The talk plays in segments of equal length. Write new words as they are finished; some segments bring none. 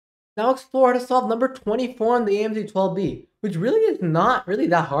Now explore how to solve number 24 on the Amc 12B, which really is not really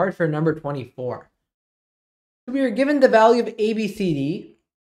that hard for number 24. So we are given the value of A, B, C, D.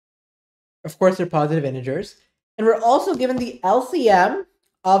 Of course, they're positive integers. And we're also given the LCM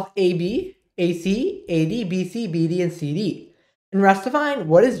of AB, AC, AD, BC, BD, and CD. And we're asked to find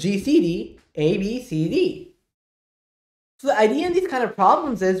what is GCD, ABCD. So the idea in these kind of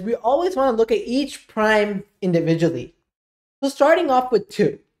problems is we always want to look at each prime individually. So starting off with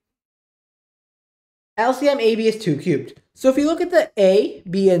 2. LCM AB is 2 cubed. So if you look at the A,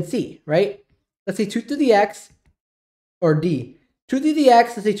 B, and C, right? Let's say 2 to the X or D. 2 to the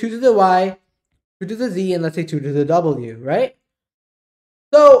X, let's say 2 to the Y, 2 to the Z, and let's say 2 to the W, right?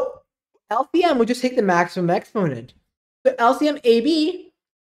 So LCM would just take the maximum exponent. So LCM AB,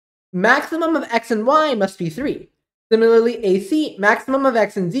 maximum of X and Y must be 3. Similarly, AC, maximum of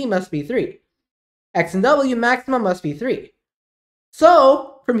X and Z must be 3. X and W, maximum must be 3.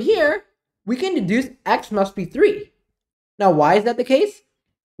 So from here, we can deduce X must be 3. Now, why is that the case?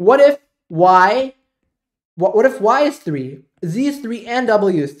 What if Y is 3, Z is 3, and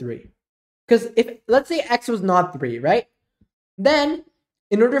W is 3? Because if, let's say X was not 3, right? Then,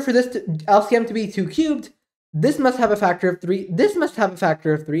 in order for this LCM to be 2 cubed, this must have a factor of 3, this must have a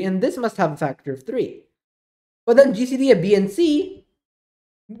factor of 3, and this must have a factor of 3. But then GCD of B and C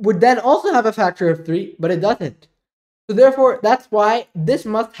would then also have a factor of 3, but it doesn't. So therefore, that's why this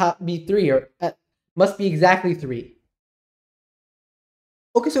must be 3, or must be exactly 3.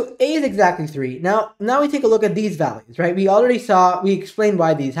 Okay, so A is exactly 3. Now we take a look at these values, right? We explained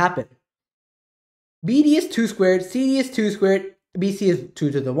why these happen. BD is 2 squared, CD is 2 squared, BC is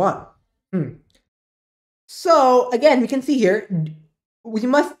 2 to the 1. So again, we can see here, we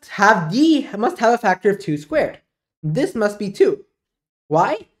must have D must have a factor of 2 squared. This must be 2.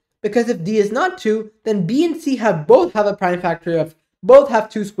 Why? Because if D is not 2, then B and C both have a prime factor of, both have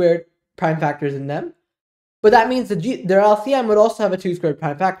 2 squared prime factors in them. But that means that their LCM would also have a 2 squared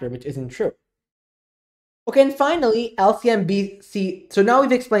prime factor, which isn't true. Okay, and finally, LCM BC. So now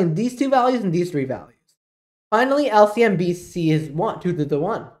we've explained these 2 values and these 3 values. Finally, LCM BC is 2 to the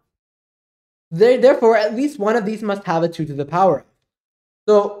 1. Therefore, at least one of these must have a 2 to the power.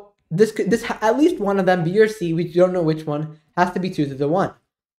 So this at least one of them, B or C, we don't know which one, has to be 2 to the 1.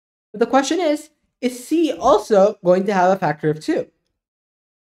 But the question is C also going to have a factor of 2?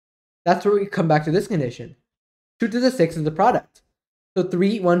 That's where we come back to this condition. 2 to the 6 is the product. So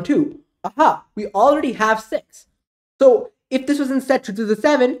 3, 1, 2. Aha, we already have 6. So if this was instead 2 to the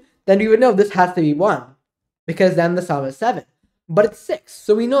 7, then we would know this has to be 1. Because then the sum is 7. But it's 6,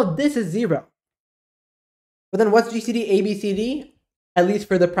 so we know this is 0. But then what's GCD ABCD? At least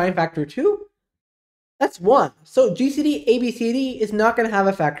for the prime factor 2? That's 1. So GCD ABCD is not going to have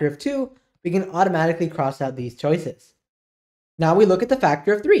a factor of 2. We can automatically cross out these choices. Now we look at the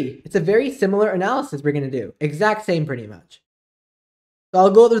factor of 3. It's a very similar analysis we're going to do. Exact same pretty much. So I'll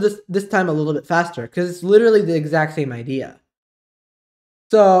go through this time a little bit faster because it's literally the exact same idea.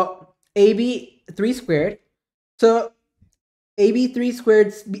 So AB 3 squared. So AB 3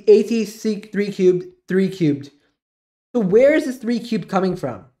 squared, AC 3 cubed, 3 cubed. So where is this 3 cubed coming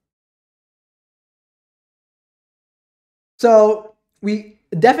from? So we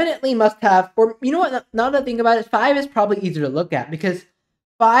definitely must have, or you know what, now that I think about it, 5 is probably easier to look at because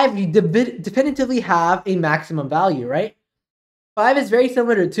 5, you definitively have a maximum value, right? 5 is very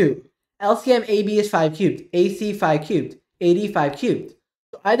similar to 2. LCM AB is 5 cubed, AC 5 cubed, AD 5 cubed.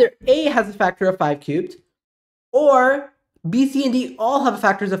 So either A has a factor of 5 cubed, or B, C, and D all have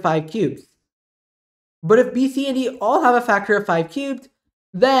factors of 5 cubes. But if B, C, and D all have a factor of 5 cubed,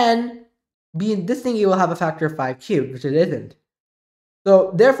 then this thingy will have a factor of 5 cubed, which it isn't.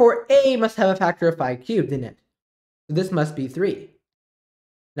 So therefore, A must have a factor of 5 cubed in it. So this must be 3.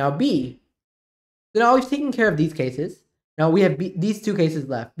 Now B. So now we've taken care of these cases. Now we have these 2 cases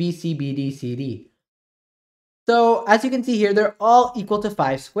left, B, C, B, D, C, D. So as you can see here, they're all equal to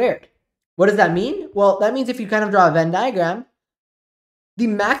 5 squared. What does that mean? Well, that means if you kind of draw a Venn diagram, the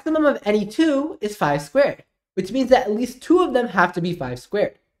maximum of any 2 is 5 squared, which means that at least 2 of them have to be 5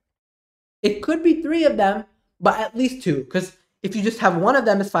 squared. It could be 3 of them, but at least 2, because if you just have one of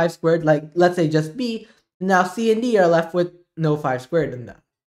them as 5 squared, like let's say just B, now C and D are left with no 5 squared in them.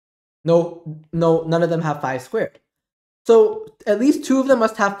 None of them have 5 squared. So at least 2 of them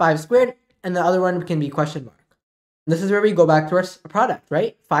must have 5 squared, and the other one can be question mark. And this is where we go back to our product,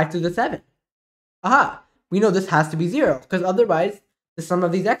 right? 5 to the 7. Aha, we know this has to be 0, because otherwise the sum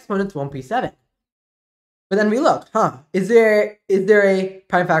of these exponents won't be 7. But then we look, is there a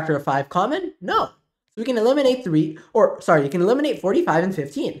prime factor of 5 common? No. So we can eliminate you can eliminate 45 and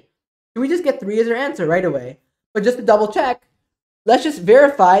 15. So we just get 3 as our answer right away. But just to double check, let's just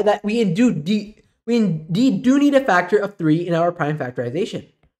verify that we indeed do need a factor of 3 in our prime factorization.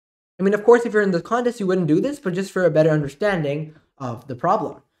 I mean, of course, if you're in the contest, you wouldn't do this, but just for a better understanding of the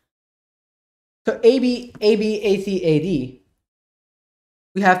problem. So AB, AC, AD,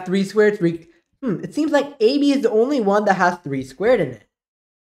 we have 3 squared, 3. It seems like AB is the only one that has 3 squared in it.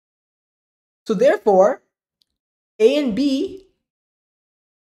 So therefore, A and B,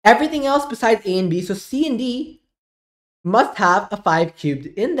 everything else besides A and B, so C and D, must have a 5 cubed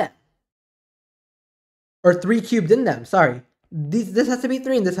in them. Or 3 cubed in them, sorry. This has to be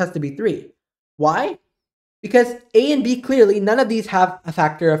 3 and this has to be 3. Why? Because A and B, clearly, none of these have a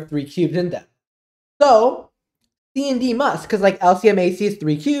factor of 3 cubed in them. So, C and D must, because like LCM AC is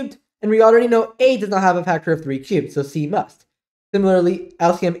 3 cubed, and we already know A does not have a factor of 3 cubed, so C must. Similarly,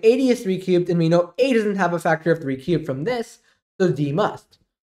 LCM 80 is 3 cubed, and we know A doesn't have a factor of 3 cubed from this, so D must.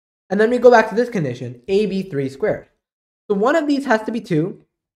 And then we go back to this condition, AB 3 squared. So one of these has to be 2.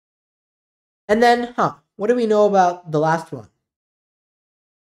 And then, what do we know about the last one?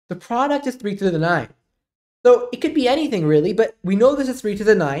 The product is 3 to the 9. So it could be anything really, but we know this is 3 to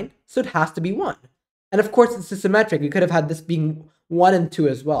the 9, so it has to be 1. And of course, it's symmetric. We could have had this being 1 and 2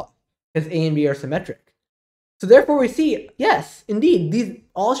 as well, because A and B are symmetric. So therefore, we see, yes, indeed, these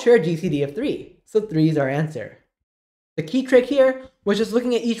all share GCD of 3. So 3 is our answer. The key trick here was just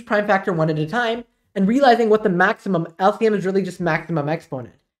looking at each prime factor one at a time and realizing what the maximum LCM is really just maximum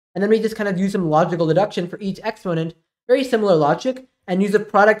exponent. And then we just kind of use some logical deduction for each exponent, very similar logic, and use a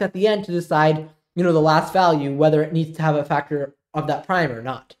product at the end to decide, the last value, whether it needs to have a factor of that prime or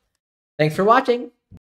not. Thanks for watching.